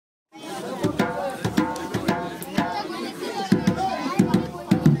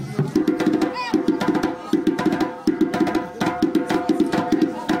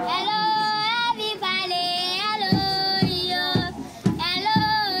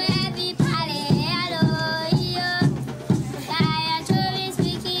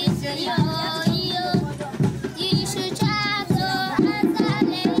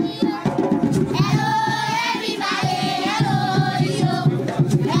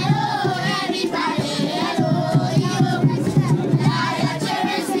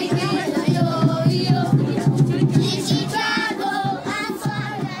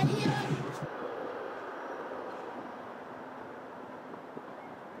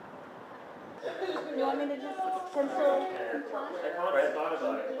You want me to just pencil? I thought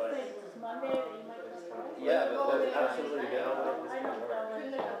about it, but It's Monday, but you might just. yeah, but that's absolutely good.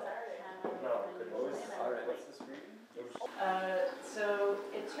 No, alright, what's the street? So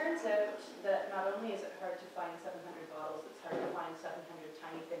it turns out that not only is it hard to find 700 bottles, it's hard to find 700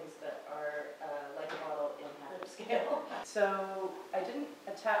 tiny things that are like a bottle in half scale. So I didn't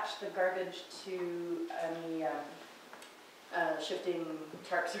attach the garbage to any shifting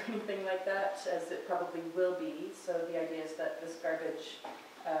tarps or anything like that, as it probably will be. So the idea is that this garbage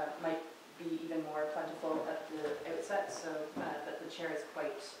might be even more plentiful at the outset, so that the chair is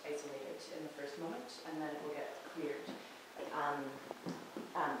quite isolated in the first moment, and then it will get cleared.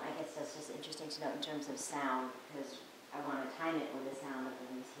 I guess that's just interesting to note in terms of sound, because I want to time it with the sound of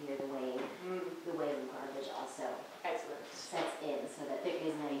things here, the way the garbage also sets in, so that there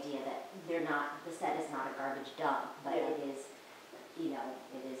is an idea that the set is not a garbage dump, but it is,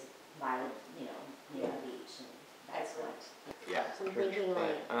 it is by, near the beach. Excellent. Yeah. So I'm thinking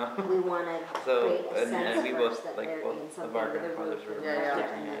we want to create a sense we first both, that like, they're both in of something our with a roof grandfathers were and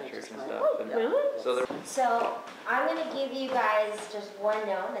working then at it's church just and like, stuff. Really? So I'm going to give you guys just one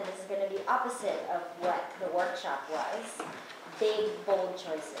note, and this is going to be opposite of what the workshop was. Big, bold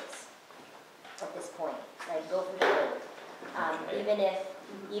choices at this point. Like, go for the bold.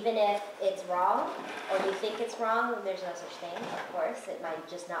 Even if it's wrong, or you think it's wrong, there's no such thing, of course. It might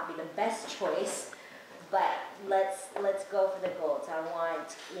just not be the best choice, but let's go for the gold. So I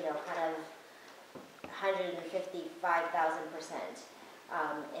want, kind of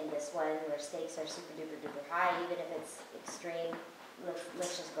 155,000% in this one, where stakes are super duper duper high, even if it's extreme.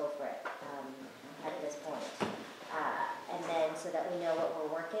 Let's just go for it at this point. And then so that we know what we're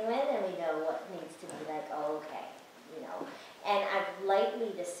working with, and we know what needs to be like, oh, okay, And I've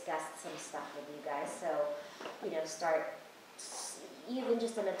lightly discussed some stuff with you guys, so, start, even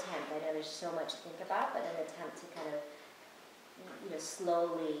just an attempt. I know there's so much to think about, but an attempt to kind of,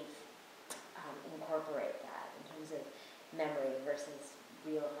 slowly incorporate that in terms of memory versus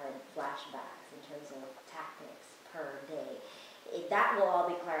real hard flashbacks, in terms of tactics per day. That will all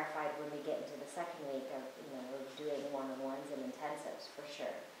be clarified when we get into the second week of, doing one-on-ones and intensives for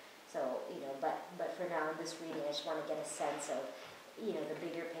sure. So, but for now, in this reading, I just want to get a sense of, the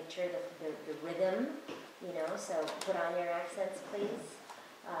bigger picture, the rhythm, so put on your accents, please.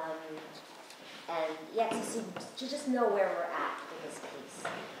 And yeah, to just know where we're at in this piece,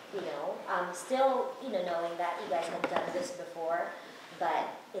 still, knowing that you guys have done this before, but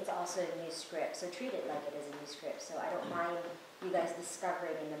it's also a new script, so treat it like it is a new script. So I don't mind you guys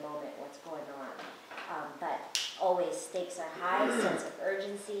discovering in the moment what's going on. But always stakes are high, sense of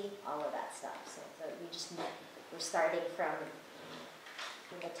urgency, all of that stuff. So we're starting from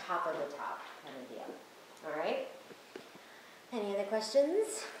the top of the top kind of deal. All right? Any other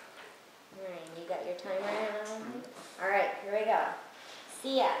questions? All right, you got your timer and all? All right, here we go.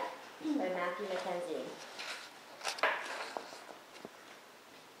 SIA by Matthew MacKenzie.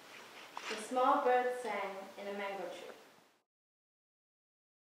 The small bird sang in a mango tree.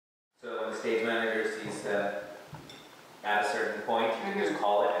 So when the stage manager sees at a certain point, you can just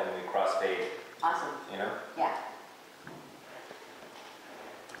call it and then we crossfade. Awesome. Yeah.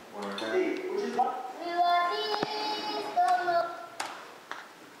 One more time.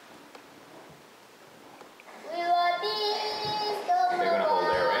 They're gonna hold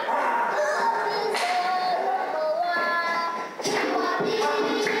there, right?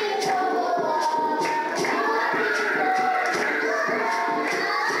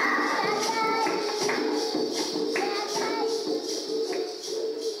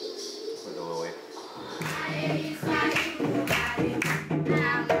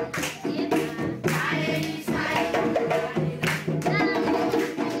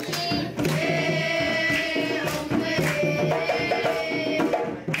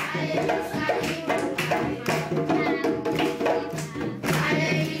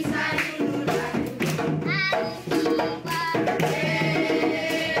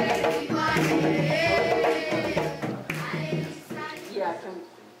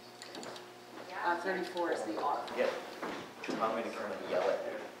 Yeah, 34 is the off. Yep. I'm going to kind of yell at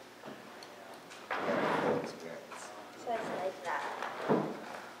you. Experience. So it's like that.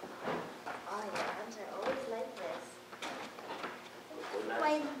 Oh, your arms are always like this.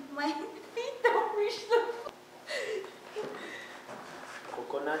 My feet don't reach the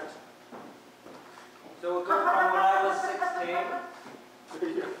Coconut. So we'll go from when I was 16.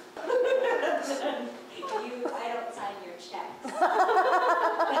 I don't sign your checks.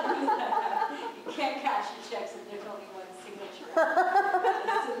 You can't cash your checks if there's only one signature.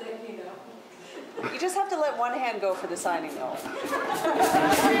 So then, You just have to let one hand go for the signing, though.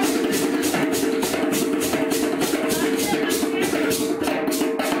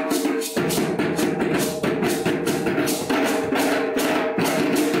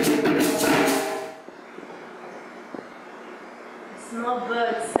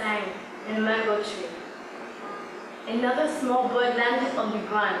 sang in a mango tree. Another small bird landed on the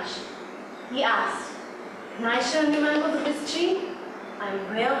branch. He asked, "Can I share the mangoes of this tree?"